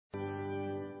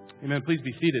Amen. Please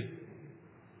be seated.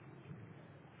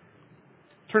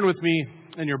 Turn with me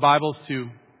in your Bibles to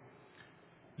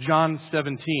John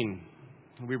 17.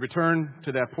 We return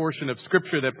to that portion of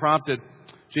Scripture that prompted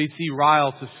J.C.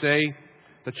 Ryle to say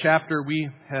the chapter we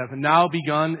have now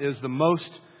begun is the most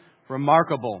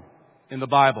remarkable in the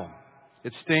Bible.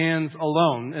 It stands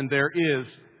alone, and there is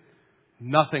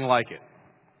nothing like it.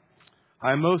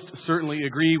 I most certainly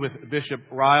agree with Bishop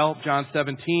Ryle. John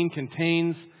 17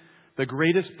 contains the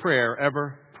greatest prayer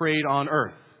ever prayed on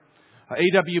earth.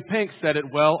 A.W. Pink said it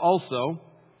well also.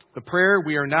 The prayer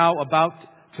we are now about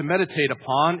to meditate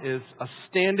upon is a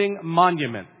standing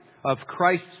monument of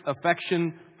Christ's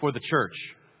affection for the church.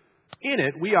 In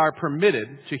it, we are permitted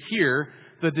to hear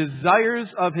the desires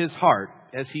of His heart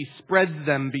as He spreads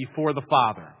them before the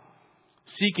Father,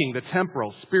 seeking the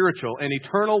temporal, spiritual, and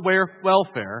eternal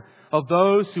welfare of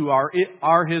those who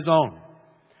are His own.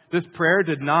 This prayer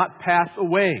did not pass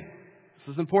away.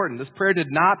 This is important. This prayer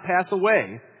did not pass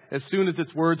away as soon as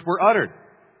its words were uttered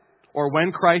or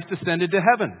when Christ ascended to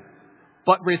heaven,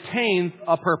 but retains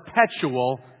a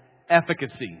perpetual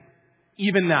efficacy,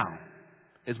 even now,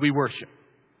 as we worship.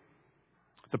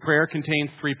 The prayer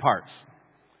contains three parts.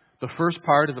 The first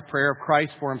part is the prayer of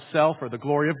Christ for Himself or the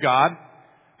glory of God.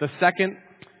 The second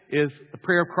is the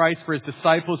prayer of Christ for His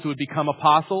disciples who would become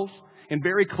apostles. And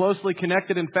very closely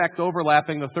connected, in fact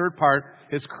overlapping, the third part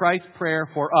is Christ's prayer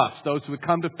for us, those who would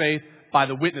come to faith by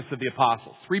the witness of the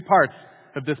apostles. Three parts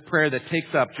of this prayer that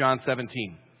takes up John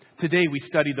 17. Today we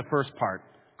study the first part,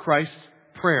 Christ's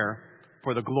prayer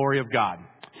for the glory of God.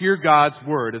 Hear God's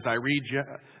word as I read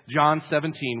John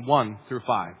 17, 1 through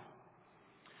 5.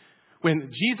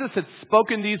 When Jesus had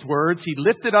spoken these words, He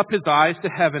lifted up His eyes to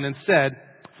heaven and said,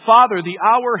 Father, the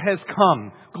hour has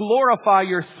come. Glorify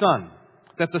your Son,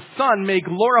 that the Son may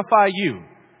glorify you,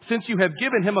 since you have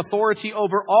given Him authority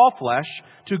over all flesh,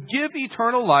 to give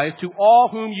eternal life to all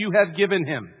whom you have given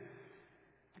Him.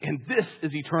 And this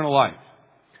is eternal life,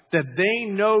 that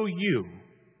they know you,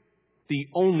 the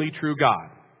only true God,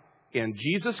 and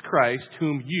Jesus Christ,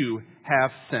 whom you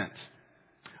have sent.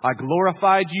 I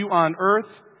glorified you on earth,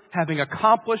 having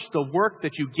accomplished the work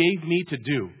that you gave me to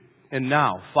do. And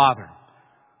now, Father,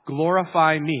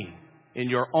 glorify me in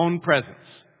your own presence,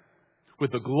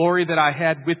 with the glory that I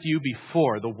had with you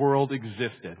before the world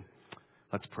existed.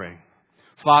 Let's pray.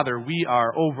 Father, we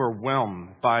are overwhelmed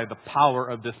by the power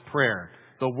of this prayer,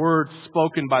 the words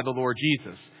spoken by the Lord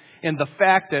Jesus, and the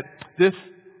fact that this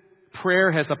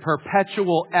prayer has a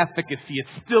perpetual efficacy.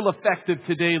 It's still effective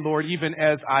today, Lord, even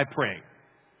as I pray.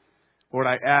 Lord,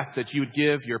 I ask that you would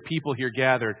give your people here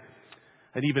gathered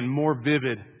an even more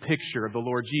vivid picture of the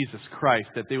Lord Jesus Christ,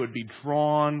 that they would be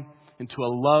drawn into a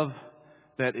love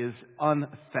that is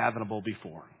unfathomable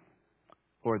before.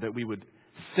 Lord, that we would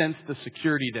sense the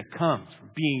security that comes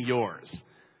from being yours.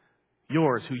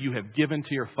 Yours who you have given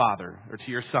to your Father or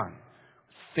to your Son,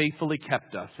 faithfully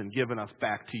kept us and given us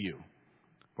back to you.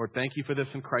 Lord, thank you for this.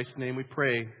 In Christ's name we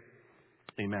pray.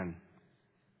 Amen.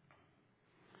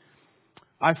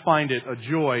 I find it a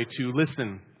joy to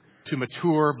listen to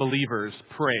mature believers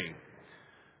pray.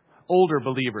 Older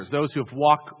believers, those who have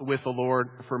walked with the Lord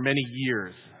for many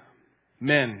years.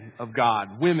 Men of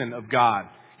God, women of God,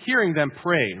 hearing them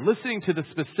pray, listening to the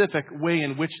specific way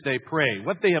in which they pray,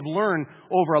 what they have learned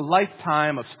over a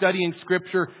lifetime of studying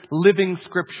Scripture, living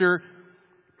Scripture,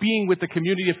 being with the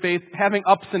community of faith, having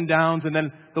ups and downs, and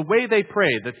then the way they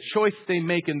pray, the choice they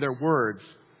make in their words.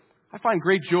 I find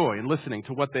great joy in listening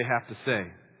to what they have to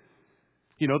say.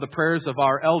 You know, the prayers of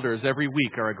our elders every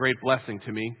week are a great blessing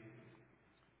to me.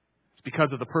 Because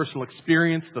of the personal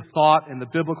experience, the thought, and the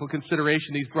biblical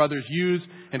consideration these brothers use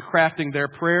in crafting their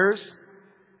prayers,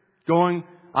 going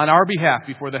on our behalf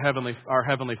before our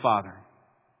Heavenly Father.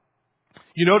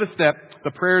 You notice that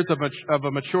the prayers of a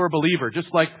mature believer,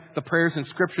 just like the prayers in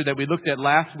Scripture that we looked at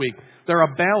last week, they're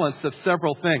a balance of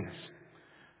several things.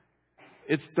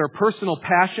 It's their personal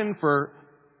passion for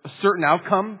a certain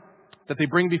outcome that they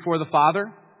bring before the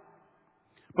Father.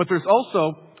 But there's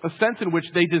also a sense in which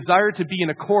they desire to be in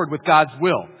accord with God's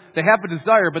will. They have a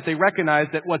desire, but they recognize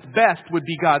that what's best would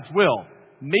be God's will,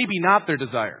 maybe not their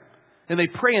desire. And they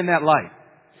pray in that light.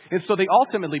 And so they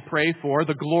ultimately pray for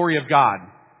the glory of God,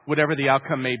 whatever the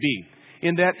outcome may be.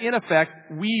 In that, in effect,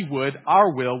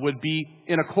 our will would be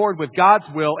in accord with God's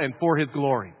will and for His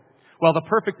glory. Well, the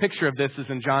perfect picture of this is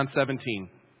in John 17.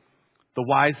 The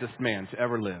wisest man to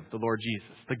ever live, the Lord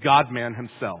Jesus, the God-man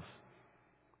Himself.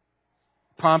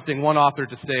 Prompting one author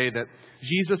to say that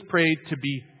Jesus prayed to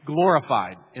be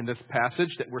glorified in this passage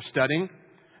that we're studying,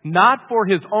 not for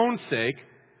His own sake,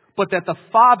 but that the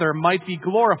Father might be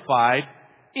glorified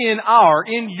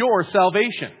in your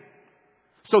salvation.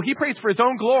 So he prays for his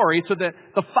own glory so that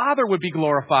the Father would be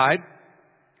glorified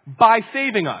by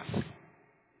saving us.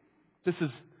 This is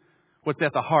what's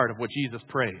at the heart of what Jesus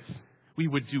prays. We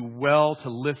would do well to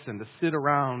listen, to sit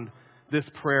around this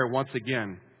prayer once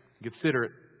again, and consider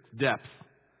its depth.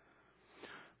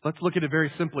 Let's look at it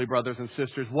very simply, brothers and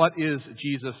sisters. What is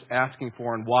Jesus asking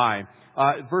for and why?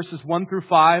 Verses 1 through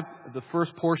 5, the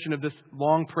first portion of this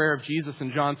long prayer of Jesus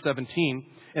in John 17,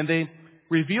 and they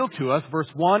reveal to us, verse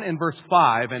 1 and verse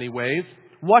 5 anyways,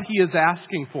 what he is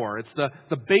asking for. It's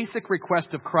the basic request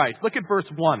of Christ. Look at verse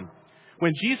 1.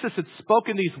 When Jesus had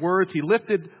spoken these words, he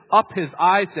lifted up his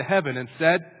eyes to heaven and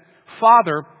said,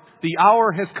 Father, the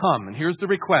hour has come. And here's the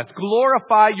request.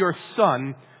 Glorify your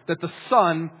Son, that the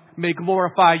Son may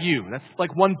glorify you. That's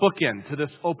like one bookend to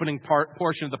this opening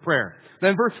portion of the prayer.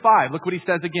 Then verse 5, look what he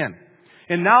says again.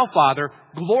 And now, Father,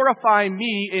 glorify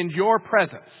me in your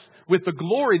presence with the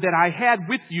glory that I had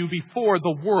with you before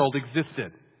the world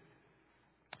existed.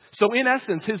 So in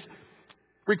essence, his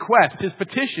request, his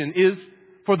petition is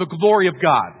for the glory of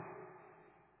God.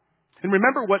 And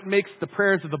remember what makes the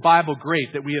prayers of the Bible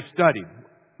great that we have studied,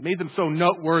 made them so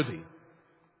noteworthy,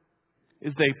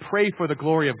 is they pray for the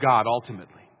glory of God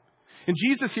ultimately. And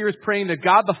Jesus here is praying that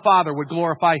God the Father would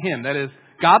glorify him. That is,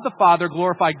 God the Father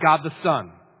glorify God the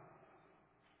Son.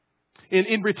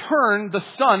 In return, the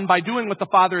Son, by doing what the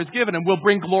Father has given him, will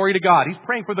bring glory to God. He's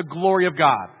praying for the glory of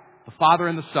God, the Father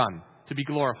and the Son, to be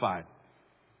glorified.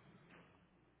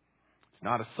 It's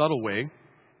not a subtle way.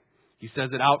 He says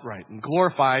it outright. And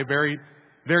glorify very,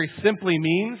 very simply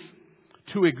means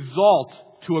to exalt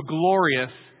to a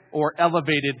glorious or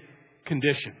elevated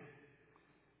condition.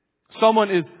 Someone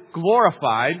is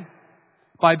glorified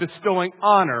by bestowing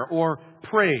honor or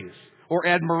praise or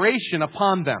admiration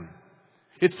upon them.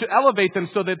 It's to elevate them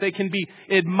so that they can be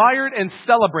admired and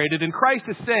celebrated. And Christ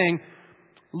is saying,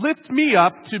 lift me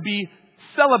up to be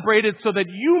celebrated so that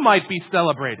you might be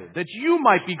celebrated, that you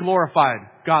might be glorified,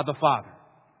 God the Father.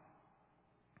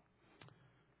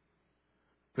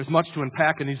 There's much to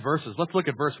unpack in these verses. Let's look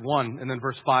at verse 1 and then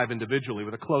verse 5 individually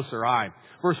with a closer eye.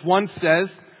 Verse 1 says,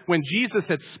 when Jesus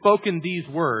had spoken these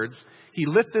words, he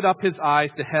lifted up his eyes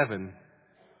to heaven.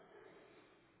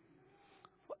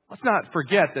 Let's not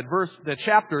forget that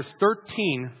chapters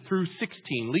 13 through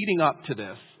 16 leading up to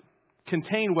this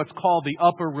contain what's called the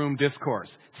upper room discourse.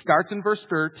 It starts in verse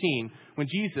 13 when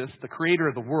Jesus, the creator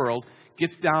of the world,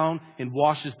 gets down and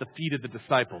washes the feet of the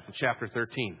disciples in chapter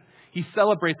 13. He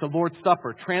celebrates the Lord's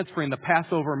Supper, transferring the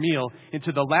Passover meal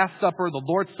into the Last Supper, the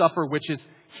Lord's Supper, which is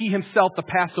he himself, the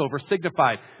Passover,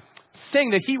 signified, saying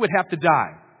that he would have to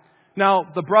die. Now,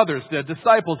 the brothers, the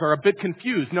disciples, are a bit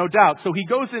confused, no doubt. So he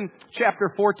goes in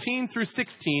chapter 14 through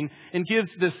 16 and gives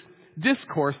this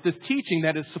discourse, this teaching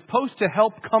that is supposed to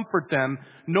help comfort them,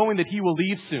 knowing that he will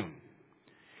leave soon.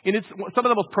 And it's some of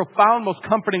the most profound, most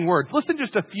comforting words. Listen to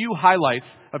just a few highlights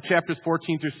of chapters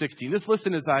 14 through 16. Just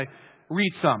listen as I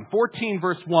read some. 14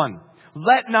 verse 1.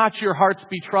 Let not your hearts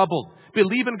be troubled.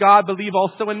 Believe in God, believe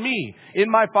also in me. In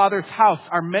my Father's house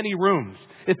are many rooms.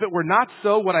 If it were not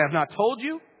so, would I have not told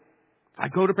you? I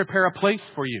go to prepare a place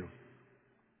for you,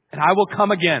 and I will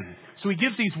come again. So he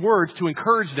gives these words to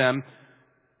encourage them,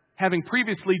 having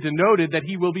previously denoted that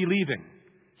he will be leaving.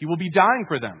 He will be dying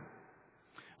for them.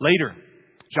 Later,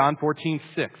 John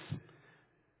 14:6.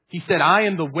 He said, I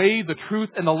am the way, the truth,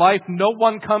 and the life. No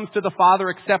one comes to the Father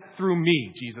except through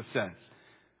me, Jesus says.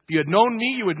 If you had known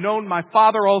me, you had known my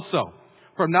Father also.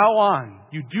 From now on,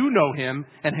 you do know him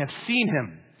and have seen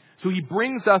him. So he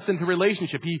brings us into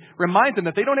relationship. He reminds them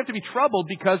that they don't have to be troubled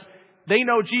because they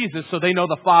know Jesus, so they know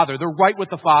the Father. They're right with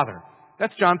the Father.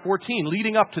 That's John 14,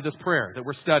 leading up to this prayer that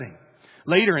we're studying.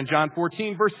 Later in John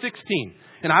 14, verse 16,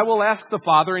 and I will ask the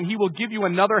Father, and he will give you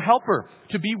another helper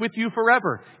to be with you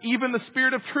forever, even the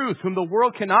Spirit of truth, whom the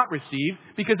world cannot receive,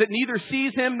 because it neither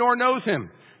sees him nor knows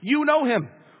him. You know him,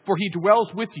 for he dwells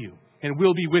with you and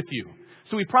will be with you.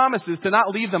 So he promises to not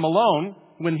leave them alone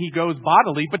when he goes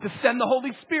bodily, but to send the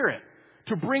Holy Spirit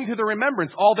to bring to their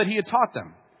remembrance all that he had taught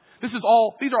them. These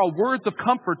are all words of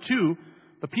comfort to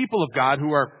the people of God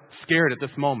who are scared at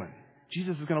this moment.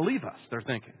 Jesus is going to leave us, they're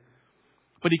thinking.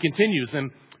 But he continues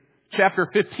in chapter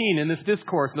 15 in this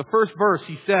discourse. In the first verse,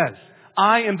 he says,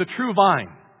 I am the true vine,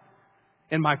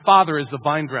 and my Father is the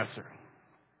vine dresser.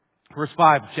 Verse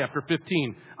 5 of chapter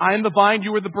 15, I am the vine,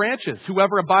 you are the branches.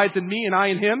 Whoever abides in me and I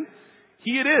in him,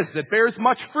 he it is that bears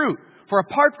much fruit. For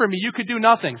apart from me, you could do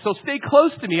nothing. So stay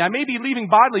close to me. I may be leaving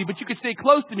bodily, but you could stay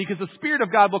close to me because the Spirit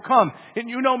of God will come. And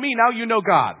you know me, now you know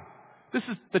God. This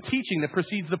is the teaching that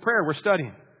precedes the prayer we're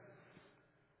studying.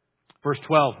 Verse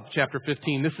 12, chapter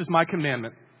 15, this is my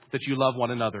commandment, that you love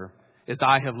one another as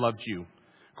I have loved you.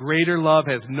 Greater love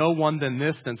has no one than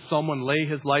this, than someone lay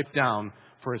his life down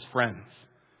for his friends.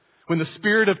 When the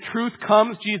Spirit of truth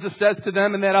comes, Jesus says to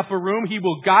them in that upper room, He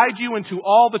will guide you into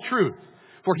all the truth.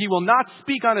 For He will not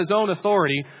speak on His own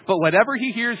authority, but whatever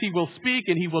He hears He will speak,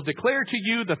 and He will declare to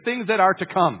you the things that are to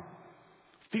come.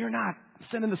 Fear not,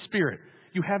 send in the Spirit.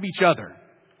 You have each other.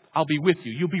 I'll be with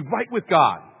you. You'll be right with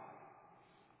God.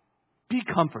 Be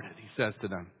comforted, He says to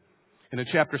them. And in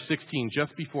chapter 16,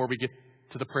 just before we get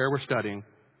to the prayer we're studying,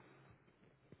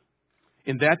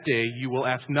 in that day you will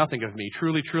ask nothing of me.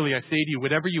 Truly, truly, I say to you,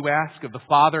 whatever you ask of the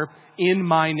Father in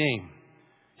my name,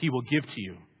 He will give to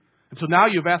you. And so now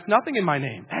you've asked nothing in my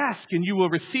name. Ask and you will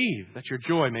receive, that your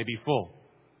joy may be full.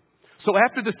 So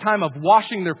after this time of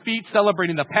washing their feet,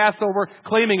 celebrating the Passover,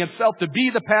 claiming Himself to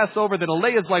be the Passover, that'll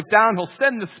lay His life down, He'll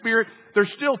send the Spirit, they're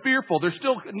still fearful. They're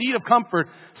still in need of comfort.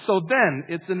 So then,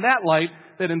 it's in that light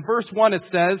that in verse 1 it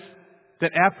says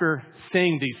that after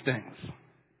saying these things,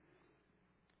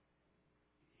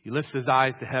 He lifts His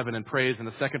eyes to heaven and prays. In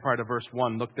the second part of verse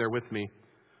 1, look there with me.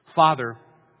 Father,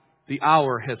 the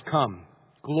hour has come.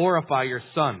 Glorify your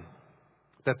Son,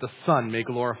 that the Son may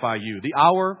glorify you. The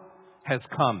hour has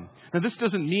come. Now, this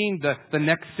doesn't mean the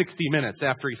next 60 minutes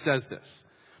after He says this.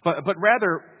 But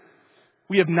rather,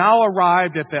 we have now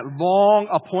arrived at that long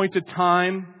appointed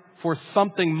time for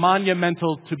something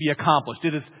monumental to be accomplished.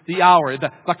 It is the hour,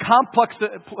 the complex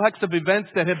of events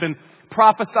that have been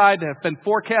prophesied, that have been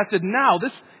forecasted. Now,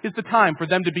 this is the time for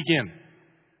them to begin.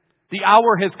 The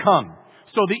hour has come.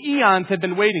 So the eons have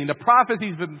been waiting. The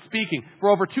prophecies have been speaking. For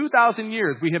over 2,000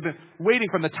 years, we have been waiting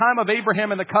from the time of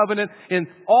Abraham and the covenant and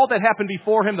all that happened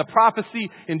before him, the prophecy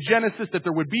in Genesis that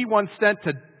there would be one sent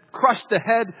to crush the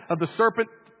head of the serpent,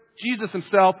 Jesus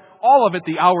Himself. All of it,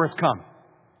 the hour has come.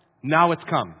 Now it's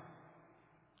come.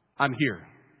 I'm here.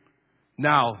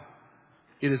 Now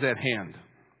it is at hand.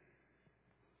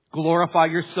 Glorify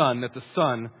your Son, that the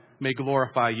Son may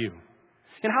glorify you.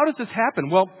 And how does this happen?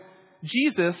 Well,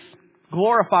 Jesus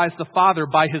glorifies the Father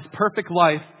by His perfect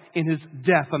life in His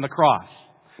death on the cross.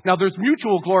 Now, there's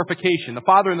mutual glorification. The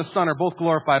Father and the Son are both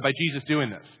glorified by Jesus doing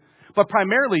this. But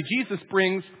primarily, Jesus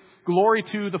brings glory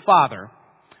to the Father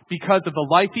because of the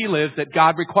life He lives that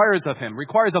God requires of Him.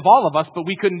 Requires of all of us, but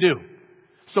we couldn't do.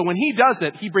 So when He does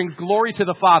it, He brings glory to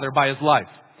the Father by His life.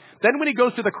 Then when He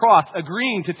goes to the cross,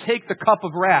 agreeing to take the cup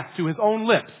of wrath to His own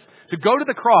lips, to go to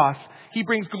the cross, He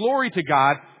brings glory to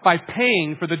God by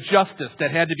paying for the justice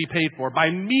that had to be paid for,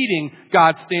 by meeting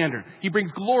God's standard. He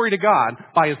brings glory to God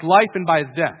by His life and by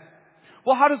His death.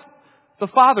 Well, how does the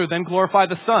Father then glorify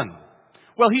the Son?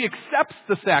 Well, He accepts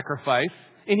the sacrifice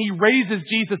and He raises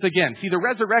Jesus again. See, the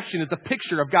resurrection is a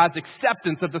picture of God's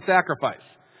acceptance of the sacrifice.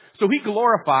 So He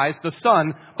glorifies the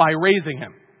Son by raising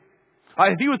Him.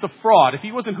 If He was a fraud, if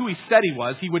He wasn't who He said He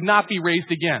was, He would not be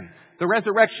raised again. The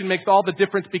resurrection makes all the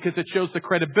difference because it shows the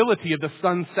credibility of the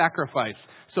Son's sacrifice.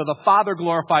 So the Father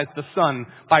glorifies the Son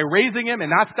by raising Him and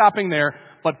not stopping there,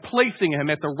 but placing Him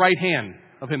at the right hand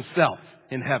of Himself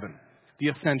in heaven. The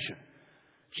ascension.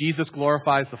 Jesus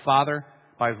glorifies the Father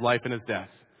by His life and His death.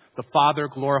 The Father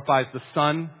glorifies the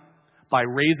Son by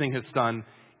raising His Son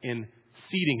and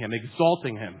seating Him,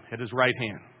 exalting Him at His right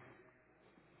hand.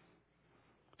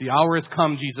 The hour has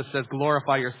come, Jesus says,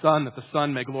 glorify your Son, that the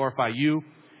Son may glorify you.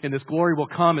 And this glory will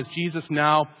come as Jesus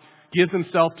now gives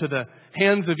Himself to the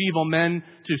hands of evil men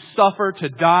to suffer, to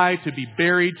die, to be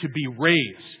buried, to be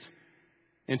raised,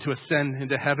 and to ascend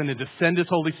into heaven and to send His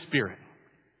Holy Spirit.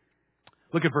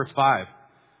 Look at verse 5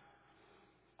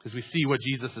 as we see what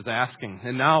Jesus is asking.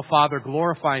 And now, Father,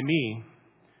 glorify me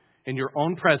in your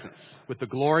own presence with the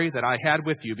glory that I had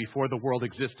with you before the world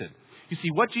existed. You see,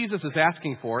 what Jesus is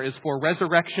asking for is for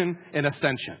resurrection and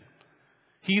ascension.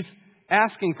 He's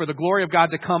asking for the glory of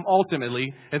God to come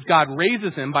ultimately as God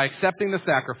raises Him by accepting the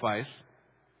sacrifice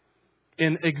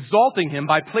and exalting Him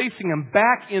by placing Him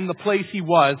back in the place He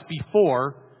was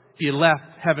before He left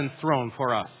heaven's throne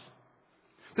for us.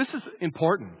 This is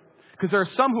important because there are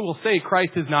some who will say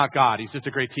Christ is not God. He's just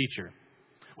a great teacher.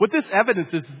 What this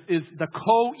evidences is the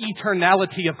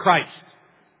co-eternality of Christ.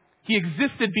 He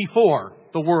existed before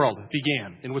the world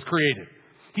began and was created.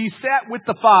 He sat with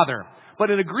the Father. But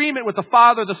in agreement with the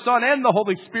Father, the Son, and the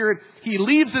Holy Spirit, He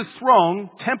leaves His throne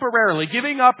temporarily,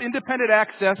 giving up independent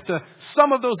access to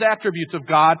some of those attributes of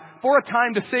God for a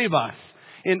time to save us.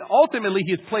 And ultimately,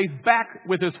 He is placed back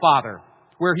with His Father,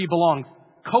 where He belongs,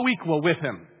 co-equal with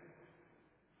Him.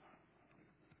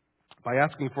 By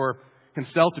asking for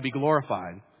Himself to be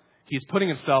glorified, He is putting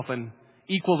Himself in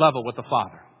equal level with the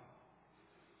Father.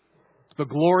 The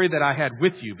glory that I had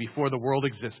with you before the world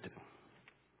existed.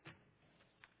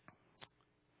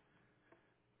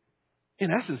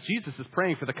 In essence, Jesus is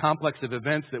praying for the complex of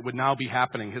events that would now be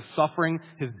happening: his suffering,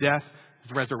 his death,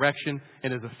 his resurrection,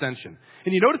 and his ascension.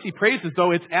 And you notice he prays as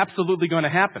though it's absolutely going to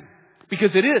happen, because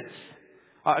it is.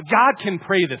 God can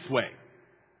pray this way.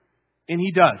 And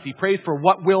he does. He prays for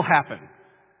what will happen,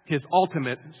 his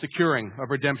ultimate securing of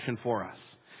redemption for us.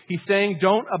 He's saying,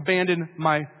 don't abandon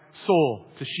my soul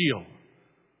to Sheol.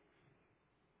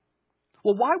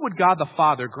 Well, why would God the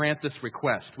Father grant this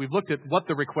request? We've looked at what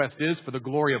the request is for the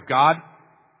glory of God,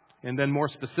 and then more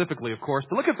specifically, of course.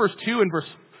 But look at verse 2 and verse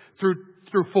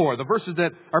through 4, the verses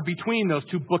that are between those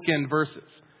two bookend verses.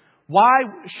 Why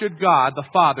should God the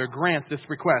Father grant this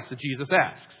request that Jesus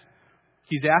asks?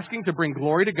 He's asking to bring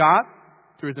glory to God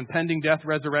through his impending death,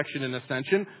 resurrection, and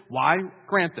ascension. Why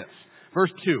grant this?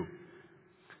 Verse 2.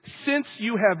 Since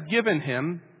you have given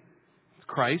him,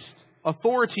 Christ,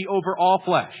 authority over all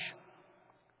flesh,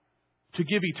 to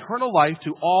give eternal life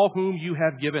to all whom you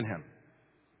have given him.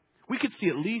 We could see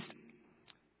at least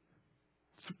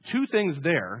two things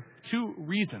there, two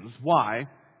reasons why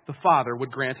the Father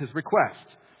would grant his request.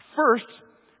 First,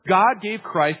 God gave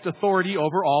Christ authority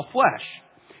over all flesh.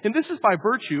 And this is by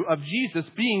virtue of Jesus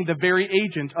being the very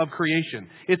agent of creation.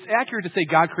 It's accurate to say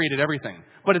God created everything,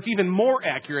 but it's even more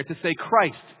accurate to say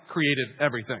Christ created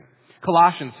everything.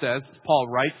 Colossians says, Paul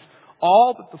writes,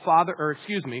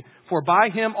 for by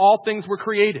him all things were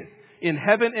created, in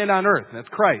heaven and on earth. And that's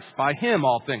Christ. By him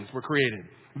all things were created,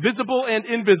 visible and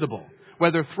invisible,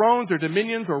 whether thrones or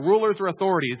dominions or rulers or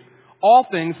authorities. All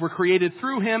things were created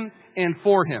through him and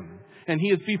for him. And he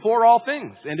is before all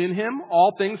things, and in him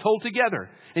all things hold together.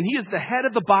 And he is the head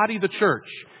of the body, the church.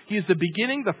 He is the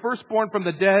beginning, the firstborn from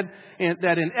the dead, and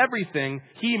that in everything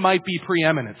he might be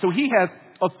preeminent. So he has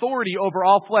authority over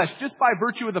all flesh just by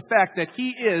virtue of the fact that he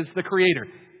is the creator.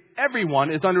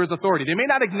 Everyone is under his authority. They may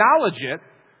not acknowledge it,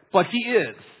 but he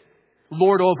is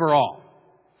Lord over all.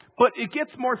 But it gets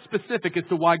more specific as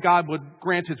to why God would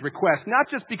grant his request,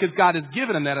 not just because God has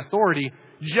given him that authority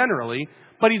generally,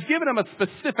 but he's given him a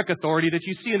specific authority that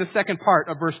you see in the second part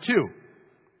of verse 2.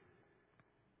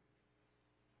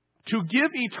 To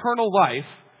give eternal life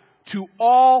to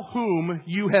all whom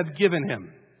you have given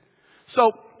him.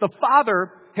 So the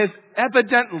Father has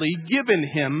evidently given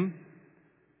him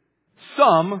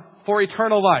some for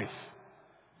eternal life.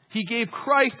 He gave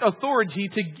Christ authority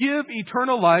to give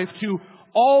eternal life to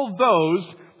all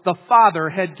those the Father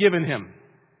had given him.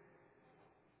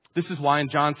 This is why in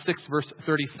John 6, verse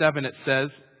 37, it says,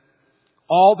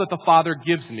 all that the Father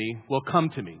gives me will come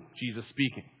to me, Jesus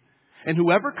speaking. And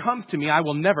whoever comes to me, I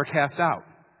will never cast out.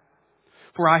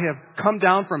 For I have come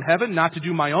down from heaven not to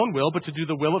do my own will, but to do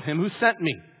the will of him who sent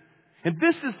me. And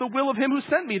this is the will of him who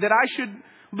sent me, that I should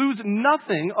lose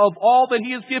nothing of all that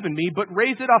he has given me, but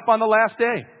raise it up on the last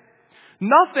day.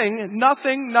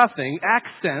 Nothing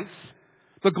accents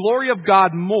the glory of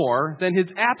God more than his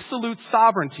absolute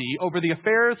sovereignty over the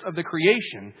affairs of the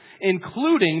creation,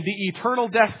 including the eternal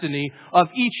destiny of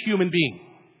each human being.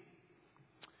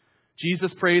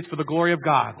 Jesus prays for the glory of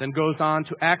God, then goes on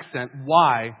to accent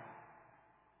why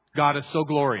God is so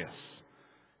glorious.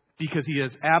 Because he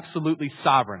is absolutely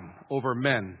sovereign over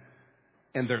men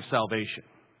and their salvation.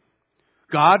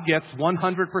 God gets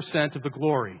 100% of the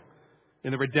glory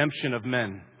in the redemption of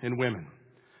men and women.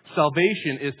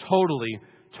 Salvation is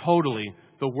totally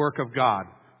the work of God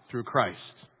through Christ.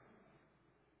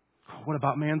 What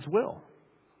about man's will?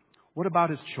 What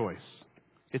about his choice?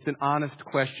 It's an honest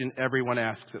question everyone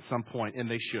asks at some point,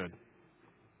 and they should.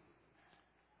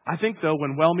 I think, though,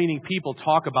 when well-meaning people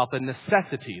talk about the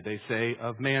necessity, they say,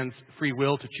 of man's free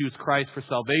will to choose Christ for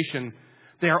salvation,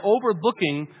 they are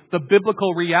overlooking the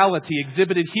biblical reality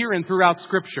exhibited here and throughout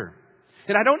Scripture.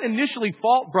 And I don't initially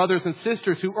fault brothers and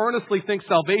sisters who earnestly think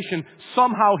salvation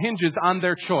somehow hinges on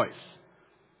their choice.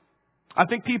 I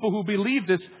think people who believe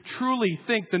this truly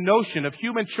think the notion of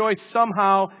human choice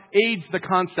somehow aids the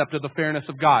concept of the fairness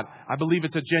of God. I believe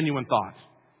it's a genuine thought.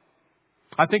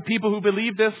 I think people who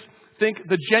believe this think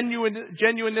the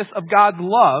genuineness of God's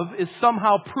love is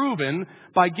somehow proven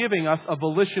by giving us a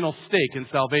volitional stake in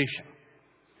salvation.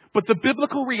 But the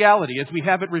biblical reality, as we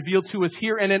have it revealed to us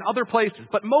here and in other places,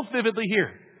 but most vividly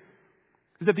here,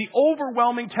 is that the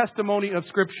overwhelming testimony of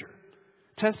Scripture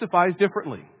testifies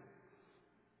differently.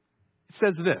 It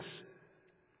says this: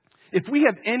 if we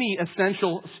have any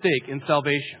essential stake in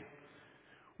salvation,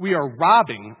 we are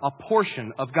robbing a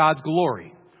portion of God's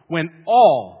glory when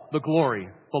all the glory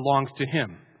belongs to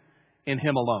him and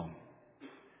him alone.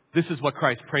 This is what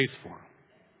Christ prays for.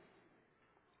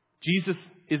 Jesus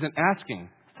isn't asking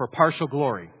for partial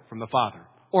glory from the Father,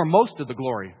 or most of the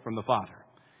glory from the Father.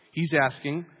 He's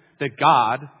asking that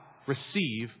God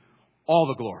receive all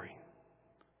the glory.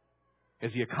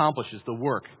 as He accomplishes the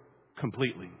work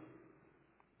completely.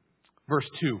 Verse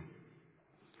 2.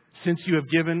 Since you have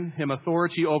given Him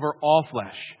authority over all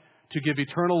flesh, to give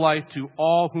eternal life to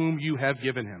all whom you have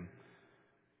given Him.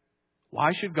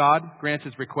 Why should God grant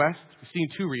His request? We've seen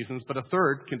two reasons, but a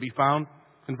third can be found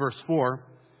in verse 4.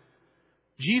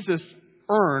 Jesus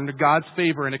earned God's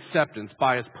favor and acceptance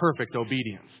by His perfect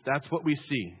obedience. That's what we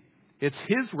see. It's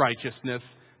His righteousness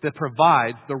that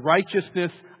provides the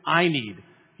righteousness I need,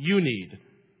 you need,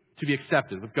 to be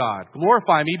accepted with God.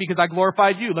 Glorify me because I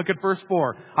glorified you. Look at verse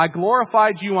 4. I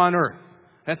glorified you on earth.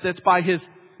 That's by His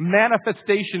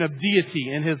manifestation of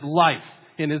deity in His life,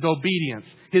 in His obedience,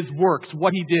 His works,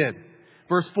 what He did.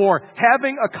 Verse 4,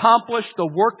 having accomplished the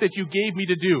work that you gave me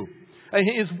to do.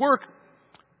 His work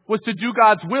was to do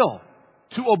God's will,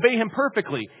 to obey Him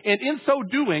perfectly, and in so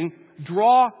doing,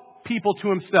 draw people to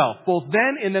Himself, both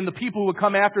then and then the people who would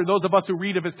come after, those of us who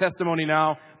read of His testimony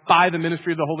now, by the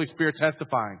ministry of the Holy Spirit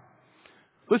testifying.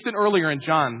 Listen earlier in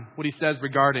John what He says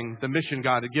regarding the mission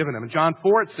God had given Him. In John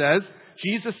 4 it says,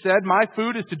 Jesus said, my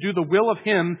food is to do the will of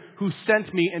Him who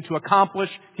sent me and to accomplish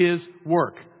His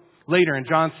work. Later in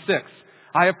John 6,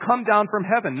 I have come down from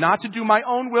heaven, not to do my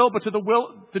own will, but to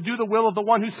do the will of the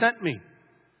one who sent me.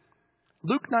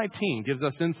 Luke 19 gives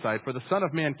us insight, for the Son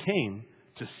of Man came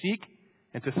to seek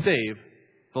and to save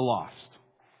the lost.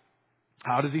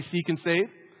 How does He seek and save?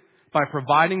 By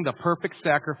providing the perfect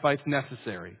sacrifice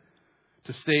necessary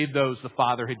to save those the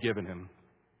Father had given Him.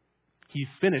 He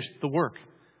finished the work.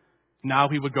 Now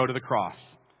He would go to the cross.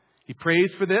 He prays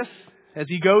for this as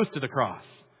He goes to the cross.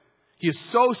 He is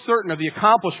so certain of the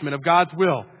accomplishment of God's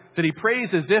will that He prays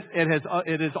as if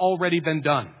it has already been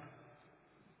done.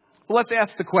 Well, let's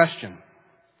ask the question.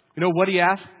 You know what He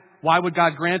asked? Why would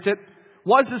God grant it?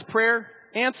 Was His prayer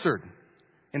answered?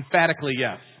 Emphatically,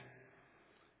 yes.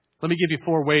 Let me give you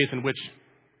 4 ways in which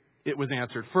it was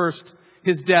answered. First,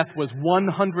 His death was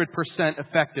 100%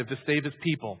 effective to save His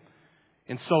people,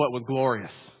 and so it was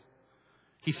glorious.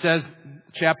 He says,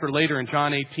 chapter later in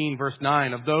John 18, verse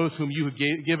 9, of those whom you have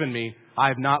given me, I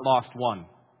have not lost one.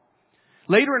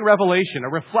 Later in Revelation, a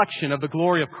reflection of the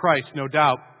glory of Christ, no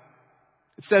doubt.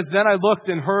 It says, then I looked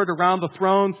and heard around the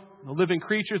thrones, the living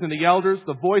creatures and the elders,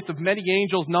 the voice of many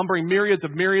angels numbering myriads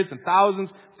of myriads and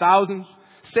thousands,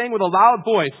 saying with a loud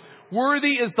voice,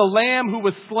 worthy is the Lamb who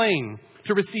was slain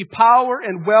to receive power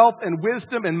and wealth and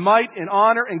wisdom and might and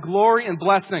honor and glory and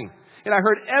blessing. And I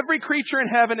heard every creature in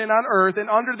heaven and on earth and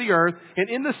under the earth and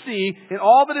in the sea and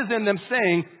all that is in them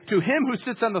saying, to Him who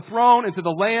sits on the throne and to the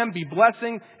Lamb be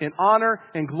blessing and honor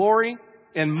and glory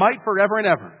and might forever and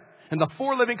ever. And the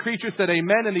 4 living creatures said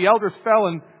amen, and the elders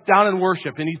fell down and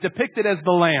worshipped. And He's depicted as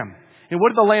the Lamb. And what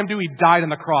did the Lamb do? He died on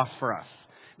the cross for us.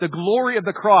 The glory of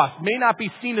the cross may not be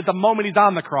seen at the moment He's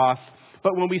on the cross,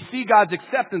 but when we see God's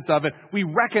acceptance of it, we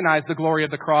recognize the glory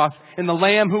of the cross and the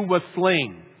Lamb who was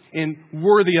slain and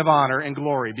worthy of honor and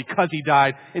glory because He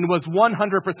died and was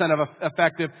 100%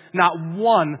 effective. Not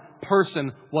one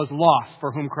person was lost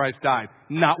for whom Christ died.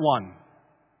 Not one.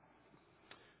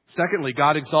 Secondly,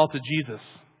 God exalted Jesus,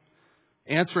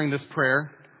 answering this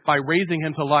prayer by raising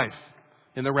Him to life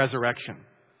in the resurrection.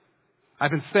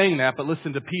 I've been saying that, but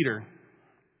listen to Peter.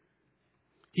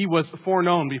 He was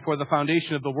foreknown before the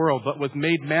foundation of the world, but was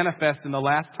made manifest in the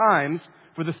last times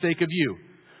for the sake of you,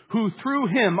 who through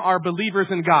Him are believers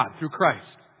in God, through Christ,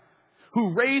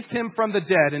 who raised Him from the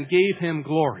dead and gave Him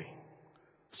glory,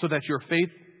 so that your faith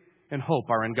and hope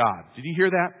are in God. Did you hear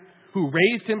that? Who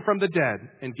raised Him from the dead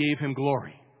and gave Him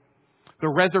glory. The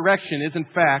resurrection is, in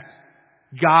fact,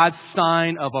 God's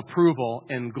sign of approval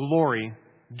and glory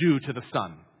due to the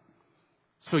Son.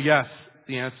 So yes,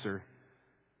 the answer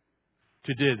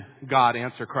to did God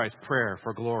answer Christ's prayer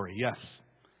for glory? Yes.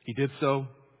 He did so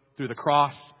through the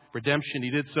cross, redemption. He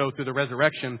did so through the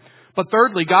resurrection. But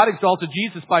thirdly, God exalted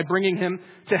Jesus by bringing Him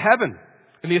to heaven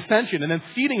in the ascension and then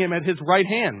seating Him at His right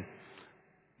hand.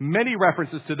 Many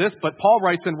references to this, but Paul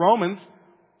writes in Romans,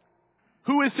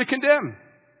 who is to condemn?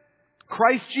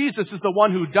 Christ Jesus is the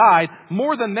one who died,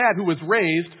 more than that, who was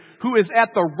raised, who is at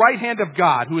the right hand of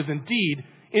God, who is indeed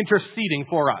interceding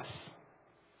for us.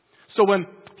 So when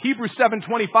Hebrews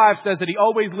 7:25 says that He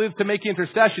always lives to make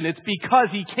intercession, it's because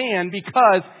He can,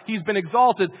 because He's been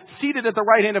exalted, seated at the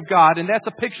right hand of God, and that's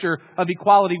a picture of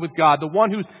equality with God. The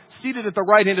one who's seated at the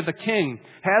right hand of the King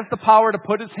has the power to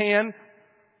put His hand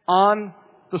on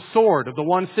the sword of the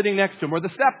one sitting next to Him, or the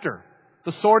scepter.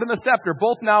 The sword and the scepter,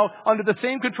 both now under the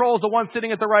same control as the one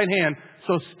sitting at the right hand.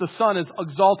 So the Son is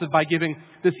exalted by giving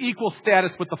this equal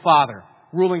status with the Father,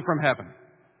 ruling from heaven.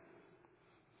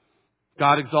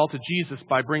 God exalted Jesus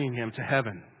by bringing Him to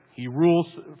heaven. He rules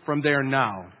from there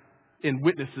now and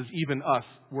witnesses even us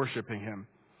worshiping Him.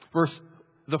 Verse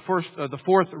The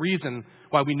fourth reason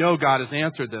why we know God has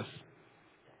answered this.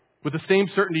 With the same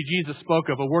certainty Jesus spoke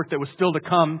of, a work that was still to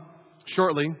come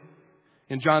shortly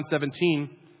in John 17,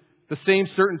 the same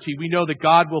certainty we know that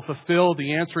God will fulfill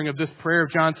the answering of this prayer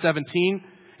of John 17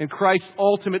 in Christ's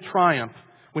ultimate triumph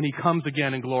when He comes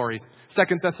again in glory. 2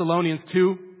 Thessalonians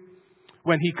 2,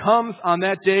 when He comes on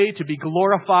that day to be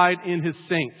glorified in His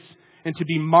saints and to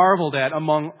be marveled at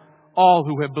among all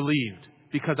who have believed,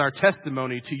 because our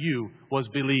testimony to you was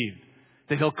believed.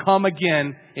 That He'll come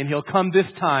again, and He'll come this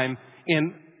time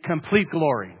in complete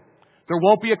glory. There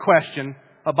won't be a question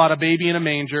about a baby in a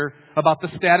manger, about the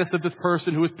status of this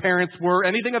person, who his parents were,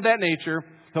 anything of that nature.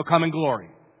 He'll come in glory.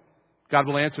 God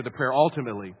will answer the prayer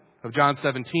ultimately of John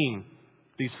 17,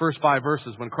 these first 5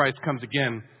 verses, when Christ comes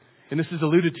again. And this is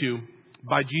alluded to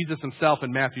by Jesus Himself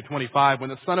in Matthew 25,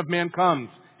 when the Son of Man comes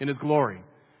in His glory,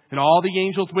 and all the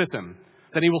angels with Him.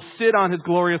 Then He will sit on His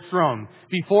glorious throne.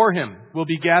 Before Him will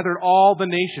be gathered all the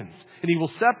nations, and He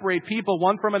will separate people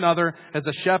one from another as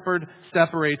a shepherd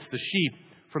separates the sheep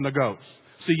from the goats.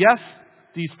 So yes,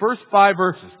 these first 5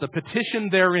 verses, the petition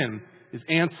therein is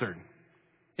answered.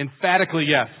 Emphatically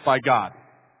yes, by God.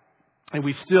 And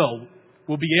we still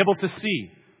will be able to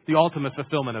see the ultimate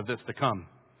fulfillment of this to come.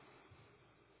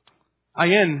 I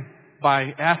end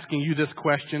by asking you this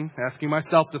question, asking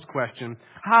myself this question: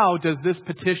 how does this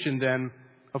petition then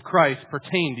of Christ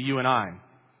pertain to you and I?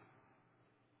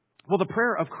 Well, the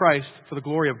prayer of Christ for the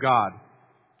glory of God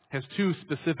has 2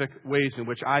 specific ways in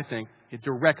which I think it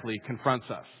directly confronts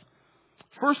us.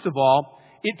 First of all,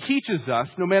 it teaches us,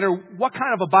 no matter what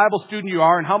kind of a Bible student you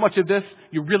are and how much of this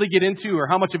you really get into, or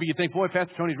how much of it you think, boy,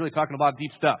 Pastor Tony's really talking about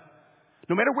deep stuff.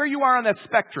 No matter where you are on that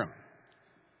spectrum,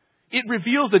 it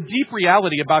reveals a deep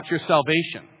reality about your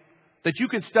salvation that you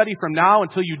can study from now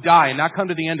until you die and not come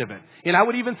to the end of it. And I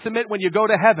would even submit, when you go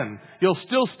to heaven, you'll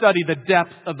still study the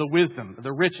depths of the wisdom,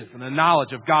 the riches, and the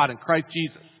knowledge of God in Christ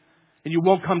Jesus. And you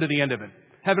won't come to the end of it.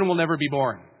 Heaven will never be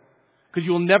boring, because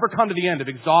you will never come to the end of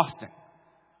exhausting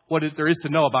what there is to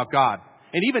know about God,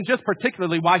 and even just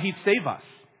particularly why He'd save us.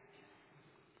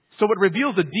 So it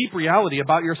reveals a deep reality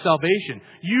about your salvation.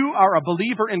 You are a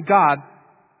believer in God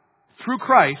through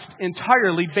Christ,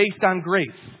 entirely based on grace.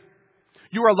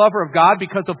 You are a lover of God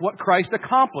because of what Christ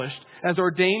accomplished as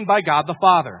ordained by God the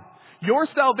Father. Your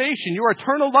salvation, your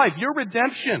eternal life, your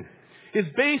redemption is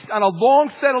based on a long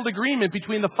settled agreement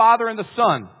between the Father and the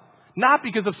Son, not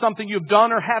because of something you've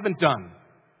done or haven't done.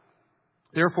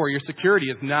 Therefore, your security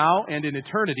is now and in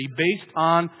eternity based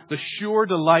on the sure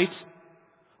delight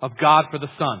of God for the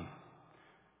Son.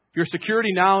 Your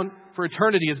security now for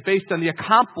eternity is based on the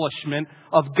accomplishment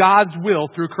of God's will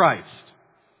through Christ.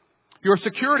 Your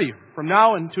security from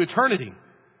now into eternity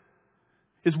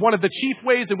is one of the chief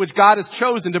ways in which God has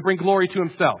chosen to bring glory to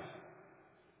Himself.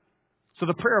 So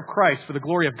the prayer of Christ for the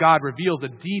glory of God reveals a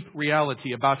deep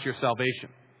reality about your salvation.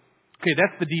 Okay,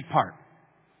 that's the deep part.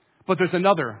 But there's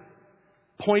another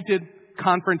pointed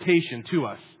confrontation to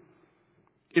us.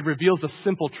 It reveals a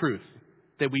simple truth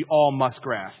that we all must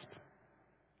grasp.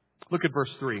 Look at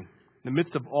verse 3. In the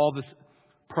midst of all this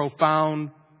profound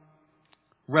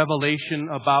revelation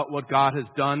about what God has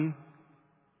done,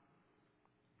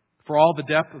 for all the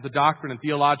depth of the doctrine and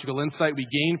theological insight we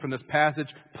gain from this passage,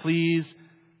 please,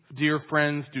 dear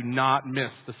friends, do not miss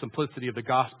the simplicity of the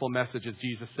gospel message as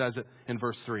Jesus says it in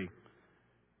verse 3.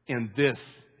 And this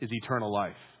is eternal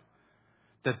life,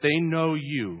 that they know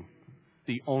you,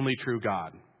 the only true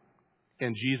God,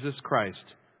 and Jesus Christ,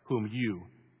 whom you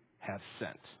have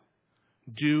sent.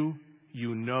 Do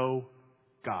you know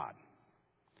God?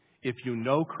 If you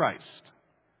know Christ,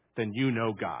 then you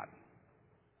know God.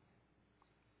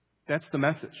 That's the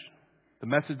message. The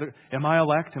message that, am I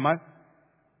elect?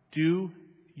 Do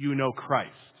you know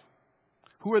Christ?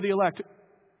 Who are the elect?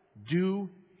 Do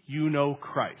you know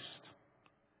Christ?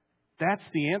 That's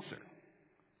the answer.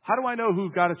 How do I know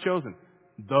who God has chosen?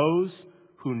 Those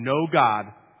who know God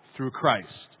through Christ.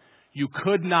 You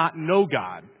could not know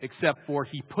God except for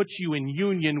He puts you in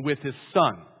union with His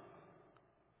Son.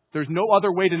 There's no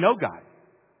other way to know God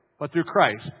but through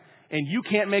Christ. And you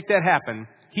can't make that happen.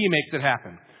 He makes it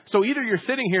happen. So either you're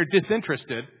sitting here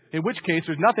disinterested, in which case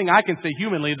there's nothing I can say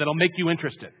humanly that'll make you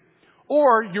interested.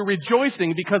 Or you're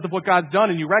rejoicing because of what God's done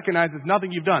and you recognize there's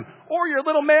nothing you've done. Or you're a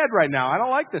little mad right now. I don't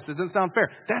like this. It doesn't sound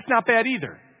fair. That's not bad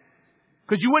either.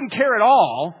 Because you wouldn't care at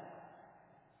all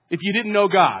if you didn't know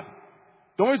God.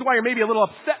 The only reason why you're maybe a little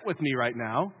upset with me right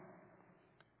now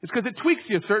is because it tweaks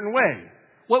you a certain way.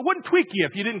 Well, it wouldn't tweak you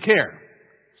if you didn't care.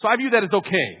 So I view that as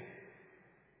okay.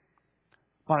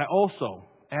 But I also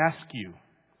ask you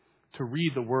to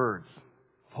read the words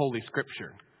of Holy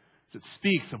Scripture. It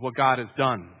speaks of what God has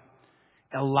done.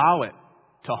 Allow it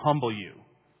to humble you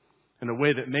in a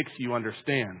way that makes you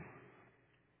understand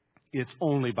it's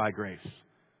only by grace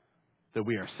that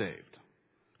we are saved.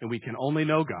 And we can only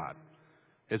know God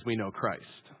as we know Christ.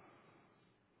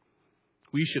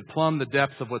 We should plumb the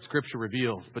depths of what Scripture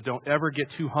reveals, but don't ever get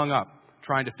too hung up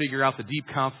trying to figure out the deep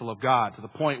counsel of God to the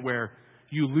point where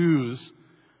you lose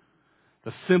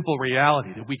the simple reality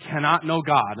that we cannot know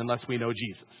God unless we know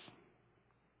Jesus.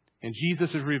 And Jesus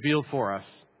is revealed for us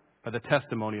by the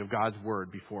testimony of God's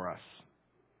Word before us.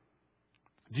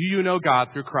 Do you know God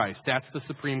through Christ? That's the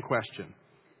supreme question.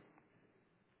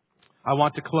 I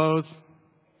want to close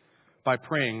by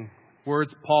praying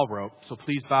words Paul wrote, so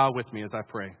please bow with me as I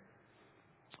pray.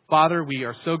 Father, we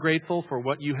are so grateful for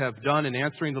what you have done in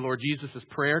answering the Lord Jesus'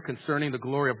 prayer concerning the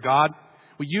glory of God.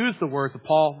 We use the words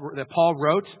that Paul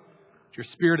wrote, your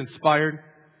Spirit inspired.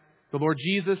 The Lord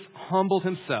Jesus humbled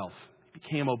himself,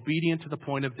 became obedient to the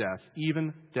point of death,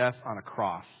 even death on a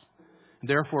cross. And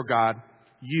therefore, God,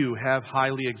 you have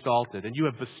highly exalted, and you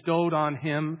have bestowed on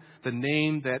him the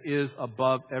name that is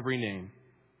above every name.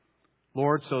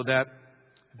 Lord, so that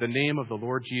the name of the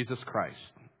Lord Jesus Christ,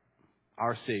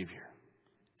 our Savior,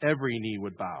 every knee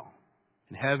would bow,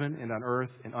 in heaven and on earth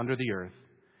and under the earth.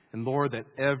 And Lord, that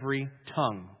every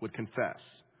tongue would confess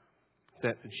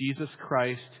that Jesus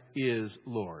Christ is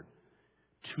Lord,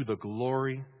 to the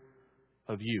glory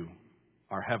of you,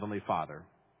 our Heavenly Father.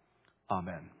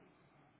 Amen.